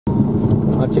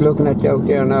What you're looking at out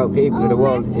there now, people of the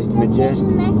world, is the majestic...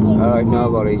 Alright,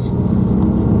 no worries.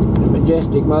 The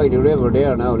majestic mighty river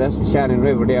there now, that's the Shannon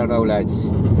River there now, lads.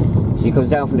 She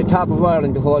comes down from the top of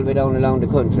Ireland the whole way down along the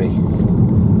country.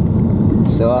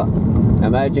 So,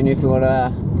 imagine if you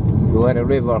had a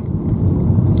river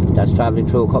that's travelling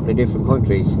through a couple of different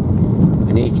countries,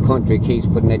 and each country keeps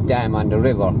putting a dam on the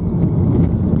river.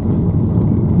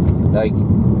 Like,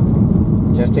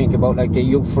 just think about like the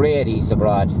Euphrates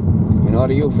abroad. You know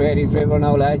the Euphrates River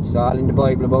now, lads? It's all in the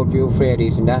Bible about the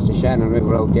Euphrates, and that's the Shannon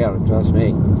River out there, trust me.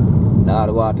 A lot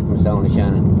of water comes down the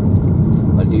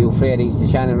Shannon. Well, the Euphrates, the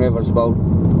Shannon River is about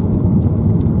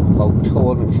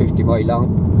 250 miles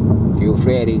long. The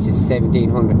Euphrates is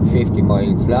 1750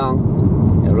 miles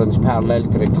long. It runs parallel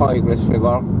to the Tigris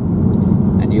River,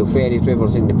 and the Euphrates River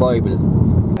is in the Bible.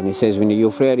 And it says when the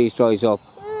Euphrates dries up,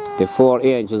 the 4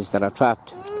 angels that are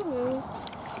trapped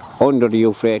under the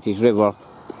Euphrates River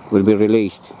will be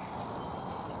released,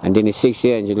 and then the 6th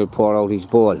angel will pour out his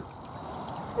bowl,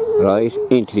 right,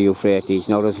 into the Euphrates.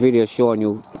 Now there's videos showing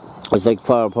you it's like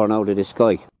fire pouring out of the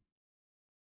sky.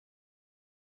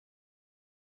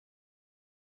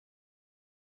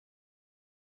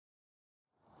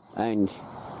 And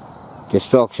the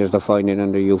structures they're finding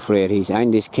under Euphrates,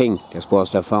 and this king they're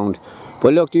supposed to have found.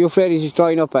 But look, the Euphrates is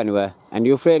drying up anyway, and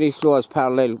the Euphrates flows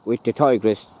parallel with the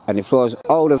Tigris, and it flows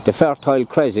out of the Fertile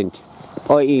Crescent,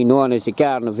 i.e. known as the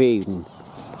Garden of Eden.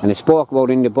 And it's spoke about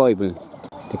in the Bible.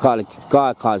 They call it,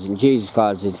 God calls it, Jesus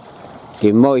calls it,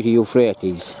 the mighty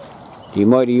Euphrates. The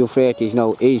mighty Euphrates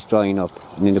now is drying up.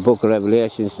 And in the book of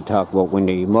Revelations they talk about when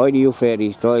the mighty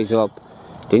Euphrates dries up,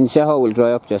 didn't say how it will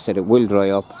dry up, just said it will dry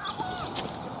up,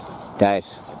 that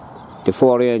the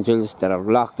 4 angels that are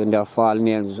locked in their fallen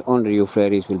angels under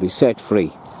Euphrates will be set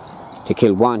free to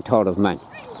kill 1/3 of man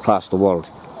across the world.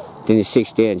 Then the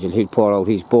 6th angel, he'll pour out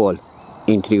his bowl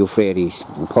into the Euphrates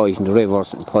and poison the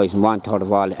rivers and poison 1/3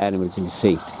 of all the animals in the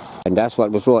sea. And that's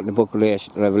what was wrote in the book of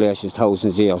Revelations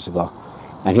thousands of years ago.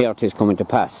 And here it is coming to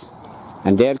pass.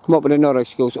 And they'll come up with another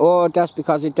excuse. Oh, that's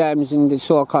because of dams and the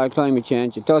so-called climate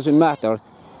change. It doesn't matter.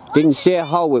 Didn't say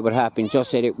how it would happen,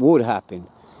 just said it would happen.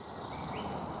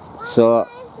 So,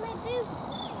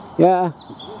 yeah.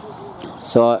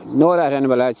 So, know that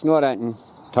anyway, lads. Know that and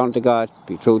turn to God.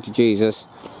 Be true to Jesus.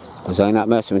 Because I'm not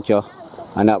messing with you.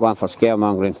 I'm not one for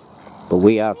scaremongering. But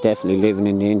we are definitely living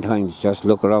in the end times. Just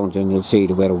look around and you'll see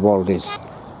the way the world is.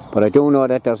 But I do know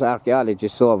that there's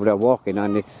archaeologists over there working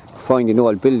on it, finding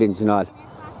old buildings and all.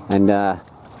 And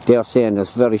they're saying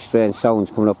there's very strange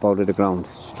sounds coming up out of the ground.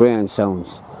 Strange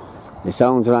sounds. The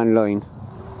sounds are online.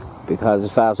 Because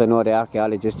as far as I know, the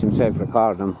archaeologist himself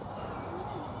recorded them,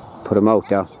 put them out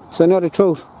there. So I know the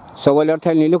truth. So while they're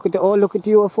telling you, look at the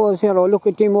UFOs here, oh look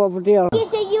at them over there.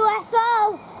 It's a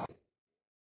UFO!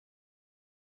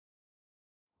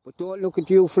 But don't look at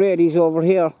the Euphrates over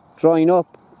here, drying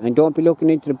up. And don't be looking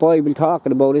into the Bible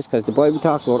talking about this, because the Bible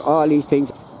talks about all these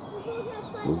things.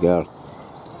 Good girl.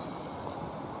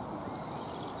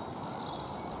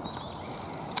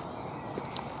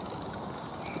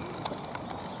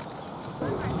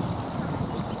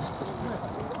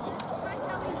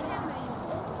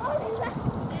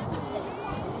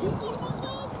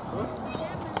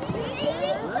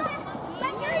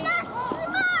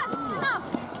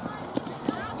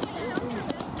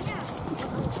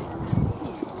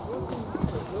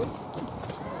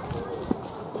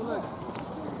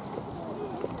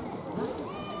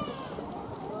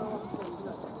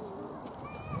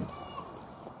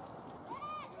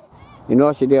 In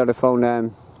Russia there they found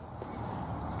an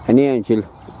angel.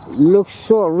 Looks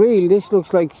so real. This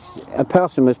looks like a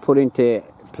person was put into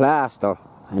plaster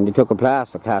and they took a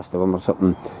plaster cast of him or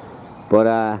something. But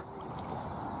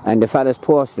and the fellas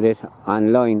posted it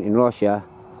online in Russia,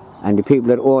 and the people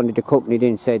that owned the company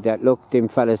then said that look, them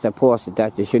fellas that posted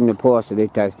that, they shouldn't have posted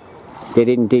it, that they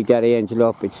didn't dig that angel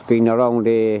up. It's been around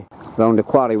the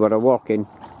quarry where they're working.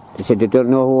 They said they don't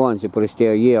know who owns it, but it's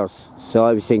there years. So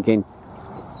I was thinking,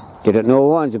 they don't know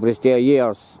who owns it, but it's there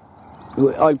years.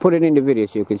 I'll put it in the video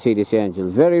so you can see this angel.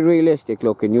 Very realistic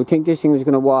looking. You think this thing was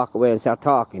going to walk away and start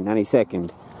talking any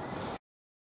second.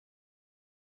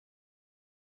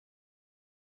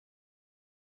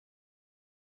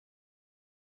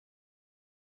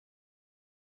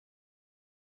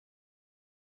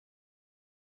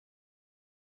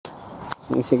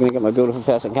 Let me see, can I get my beautiful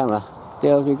face on camera?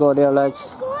 There we go there,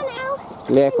 lads.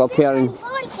 Lake up here.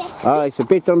 Alright, so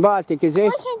Bitter and Baltic, is it?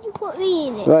 Why can't you put me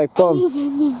in it? Right,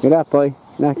 come. Get up, boy.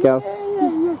 Knock out.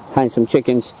 Handsome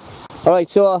chickens.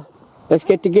 Alright, so let's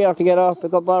get the gear together,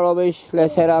 pick up our rubbish,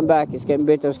 let's head on back. It's getting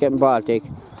bitter, it's getting Baltic.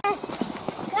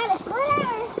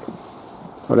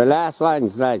 For the last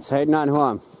ones, lads, heading on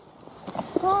home.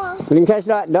 Go on. We didn't catch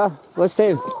that, though. What's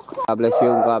still? God bless you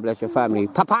and God bless your family.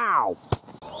 Pa-pow!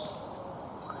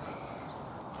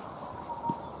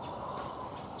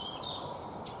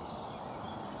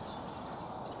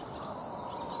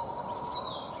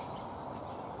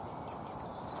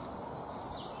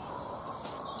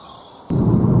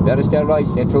 Better stay right,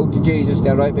 stay true to Jesus,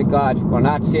 stay right with God. We're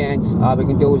not saints, all we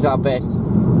can do is our best.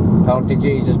 Turn to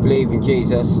Jesus, believe in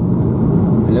Jesus.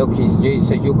 And look, Jesus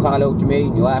says, you call out to me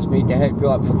and you ask me to help you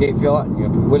out, forgive you, and you're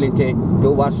willing to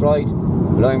do what's right,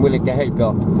 well, I'm willing to help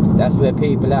you. That's where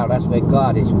people are, that's where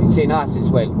God is. It's in us as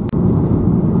well.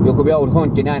 You could be out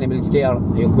hunting animals there,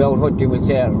 you could be out hunting with,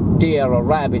 say, deer or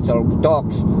rabbits or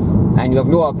ducks, and you have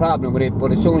no problem with it,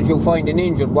 but as soon as you find an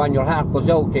injured one, your heart goes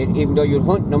out to it, even though you're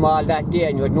hunting them all that day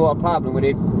and you had no problem with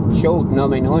it, shooting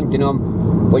them and hunting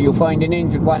them, but you find an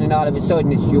injured one and all of a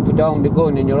sudden it's you put down the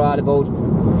gun and you're all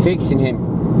about fixing him.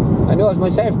 I know it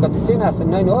myself because it's in us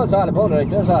and I know it's all about it, it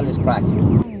does all this crack.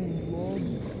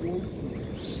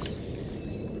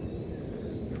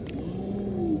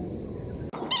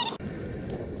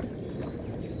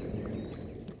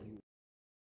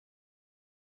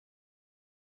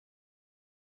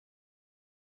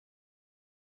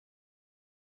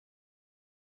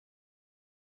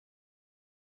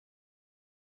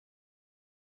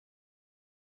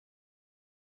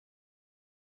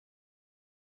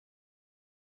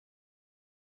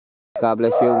 God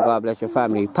bless you and God bless your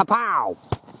family. Pa-pow!